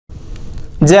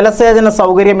ജലസേചന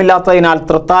സൗകര്യമില്ലാത്തതിനാൽ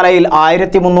തൃത്താലയിൽ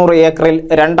 1300 ഏക്കറിൽ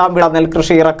രണ്ടാം വിള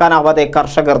നെൽകൃഷി ഇറക്കാനാവാതെ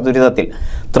കർഷകർ ദുരിതത്തിൽ.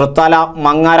 തൃത്താല,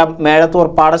 മങ്ങാരം, മേഴത്തൂർ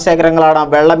പാടശേഖരങ്ങളാണ്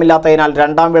വെള്ളമില്ലാത്തതിനാൽ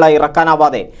രണ്ടാം വിള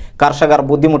ഇറക്കാനാവാതെ കർഷകർ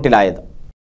ബുദ്ധിമുട്ടിലായത്.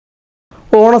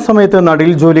 ഓണസമയത്ത്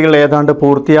നടീൽ ജോലികൾ ഏതാണ്ട്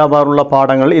പൂർത്തിയാവാറുള്ള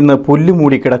പാടങ്ങൾ ഇന്ന്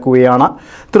പുല്ലുമൂടി കിടക്കുകയാണ്.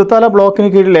 തൃത്താല ബ്ലോക്കിന്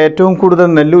കീഴിൽ ഏറ്റവും കൂടുതൽ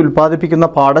നെല്ല് ഉൽപ്പാദിപ്പിക്കുന്ന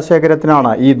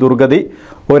പാടശേഖരത്തിനാണ് ഈ ദുർഗതി.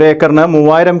 ഒരേക്കറിന്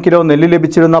 3000 കിലോ നെല്ല്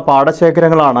ലഭിച്ചിരുന്ന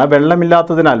പാടശേഖരങ്ങളാണ്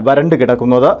വെള്ളമില്ലാത്തതിനാൽ വരണ്ട്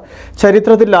കിടക്കുന്നത്.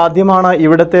 ചരിത്രത്തിൽ ആദ്യമാണ്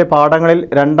ഇവിടുത്തെ പാടങ്ങളിൽ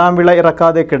രണ്ടാം വിള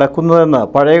ഇറക്കാതെ കിടക്കുന്നതെന്ന്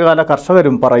പഴയകാല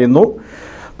കർഷകരും പറയുന്നു.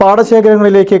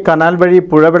 പാടശേഖരങ്ങളിലേക്ക് കനാൽ വഴി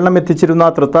പുഴവെള്ളം എത്തിച്ചിരുന്ന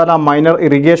തൃത്താല മൈനർ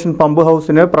ഇറിഗേഷൻ പമ്പ്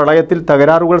ഹൗസിന് പ്രളയത്തിൽ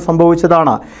തകരാറുകൾ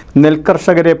സംഭവിച്ചതാണ്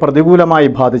നെൽകർഷകരെ പ്രതികൂലമായി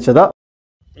ബാധിച്ചത്.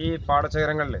 ഈ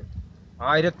പാടശേഖരങ്ങളിൽ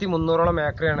 1300ഓളം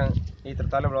ഏക്കറാണ് ഈ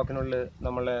തൃത്താല ബ്ലോക്കിനുള്ളിൽ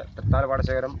നമ്മളെ തൃത്താല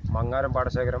പാടശേഖരം, മങ്ങാരം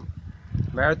പാടശേഖരം,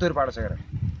 മേഴത്തൂർ പാടശേഖരം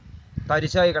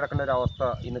തരിശായി കിടക്കേണ്ട ഒരു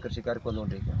അവസ്ഥ ഇന്ന് കൃഷിക്കാർക്ക്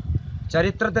വന്നുകൊണ്ടിരിക്കുകയാണ്.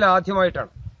 ചരിത്രത്തിൽ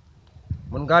ആദ്യമായിട്ടാണ്.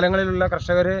 മുൻകാലങ്ങളിലുള്ള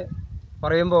കർഷകർ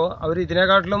പറയുമ്പോൾ അവർ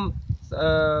ഇതിനെക്കാട്ടിലും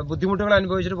ബുദ്ധിമുട്ടുകൾ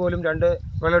അനുഭവിച്ചിട്ട് പോലും 2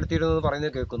 വിള എടുത്തിരുന്നു എന്ന്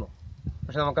പറയുന്നത് കേൾക്കുന്നു.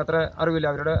 പക്ഷെ നമുക്കത്ര അറിവില്ല.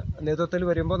 അവരുടെ നേതൃത്വത്തിൽ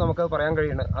വരുമ്പോൾ നമുക്ക് പറയാൻ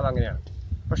കഴിയുന്നത് അതങ്ങനെയാണ്.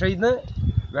 പക്ഷേ ഇന്ന്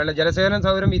ജലസേചന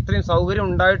സൗകര്യം ഇത്രയും സൗകര്യം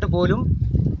ഉണ്ടായിട്ട് പോലും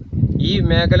ഈ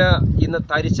മേഖല ഇന്ന്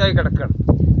തരിശായി കിടക്കുകയാണ്.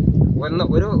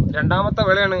 ഒരു രണ്ടാമത്തെ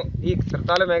വിളയാണ് ഈ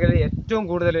തൃത്താല മേഖലയിൽ ഏറ്റവും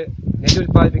കൂടുതൽ നെല്ല്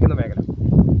ഉൽപ്പാദിപ്പിക്കുന്ന മേഖല.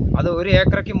 അത് ഒരു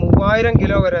ഏക്കറയ്ക്ക് 3000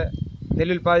 കിലോ വരെ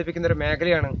നെല്ല് ഉൽപ്പാദിപ്പിക്കുന്ന ഒരു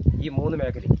മേഖലയാണ് ഈ 3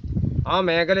 മേഖല. ആ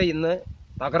മേഖല ഇന്ന്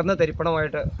തകർന്ന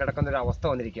തരിപ്പണമായിട്ട് കിടക്കുന്ന ഒരു അവസ്ഥ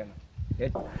വന്നിരിക്കുകയാണ്.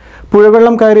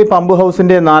 പുഴവെള്ളം കയറി പമ്പ്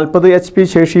ഹൗസിന്റെ 40 HP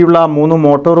ശേഷിയുള്ള 3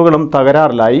 മോട്ടോറുകളും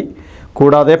തകരാറിലായി.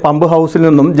 കൂടാതെ പമ്പ് ഹൗസിൽ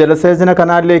നിന്നും ജലസേചന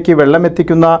കനാലിലേക്ക്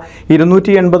വെള്ളമെത്തിക്കുന്ന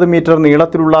 280 മീറ്റർ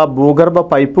നീളത്തിലുള്ള ഭൂഗർഭ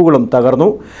പൈപ്പുകളും തകർന്നു.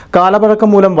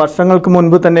 കാലപ്പഴക്കം മൂലം വർഷങ്ങൾക്ക്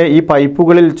മുൻപ് തന്നെ ഈ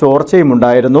പൈപ്പുകളിൽ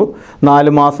ചോർച്ചയുമുണ്ടായിരുന്നു.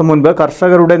 4 മാസം മുൻപ്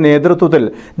കർഷകരുടെ നേതൃത്വത്തിൽ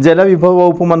ജലവിഭവ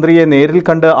വകുപ്പ് മന്ത്രിയെ നേരിൽ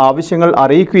കണ്ട് ആവശ്യങ്ങൾ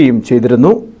അറിയിക്കുകയും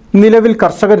ചെയ്തിരുന്നു. നിലവിൽ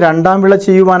കർഷകർ രണ്ടാം വിള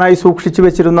ചെയ്യുവാനായി സൂക്ഷിച്ചു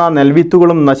വെച്ചിരുന്ന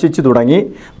നെൽവിത്തുകളും നശിച്ചു തുടങ്ങി.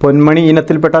 പൊന്മണി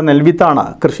ഇനത്തിൽപ്പെട്ട നെൽവിത്താണ്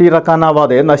കൃഷി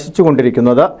ഇറക്കാനാവാതെ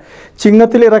നശിച്ചുകൊണ്ടിരിക്കുന്നത്.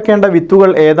 ചിങ്ങത്തിൽ ഇറക്കേണ്ട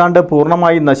വിത്തുകൾ ഏതാണ്ട്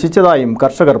പൂർണ്ണമായി നശിച്ചതായും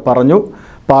കർഷകർ പറഞ്ഞു.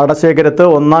 പാടശേഖരത്ത്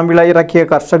ഒന്നാം വിള ഇറക്കിയ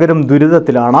കർഷകരും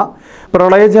ദുരിതത്തിലാണ്.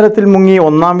 പ്രളയജലത്തിൽ മുങ്ങി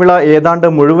ഒന്നാം വിള ഏതാണ്ട്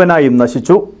മുഴുവനായും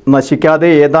നശിച്ചു. നശിക്കാതെ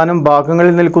ഏതാനും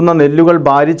ഭാഗങ്ങളിൽ നിൽക്കുന്ന നെല്ലുകൾ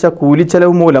ഭാരിച്ച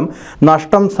കൂലിച്ചെലവ് മൂലം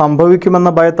നഷ്ടം സംഭവിക്കുമെന്ന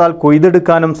ഭയത്താൽ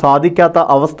കൊയ്തെടുക്കാനും സാധിക്കാത്ത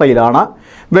അവസ്ഥയിലാണ്.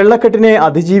 വെള്ളക്കെട്ടിനെ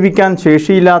അതിജീവിക്കാൻ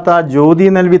ശേഷിയില്ലാത്ത ജ്യോതി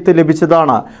നെൽവിത്ത്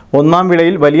ലഭിച്ചതാണ് ഒന്നാം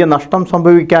വിളയിൽ വലിയ നഷ്ടം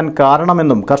സംഭവിക്കാൻ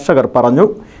കാരണമെന്നും കർഷകർ പറഞ്ഞു.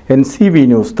 NCV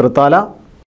news, Thrithala.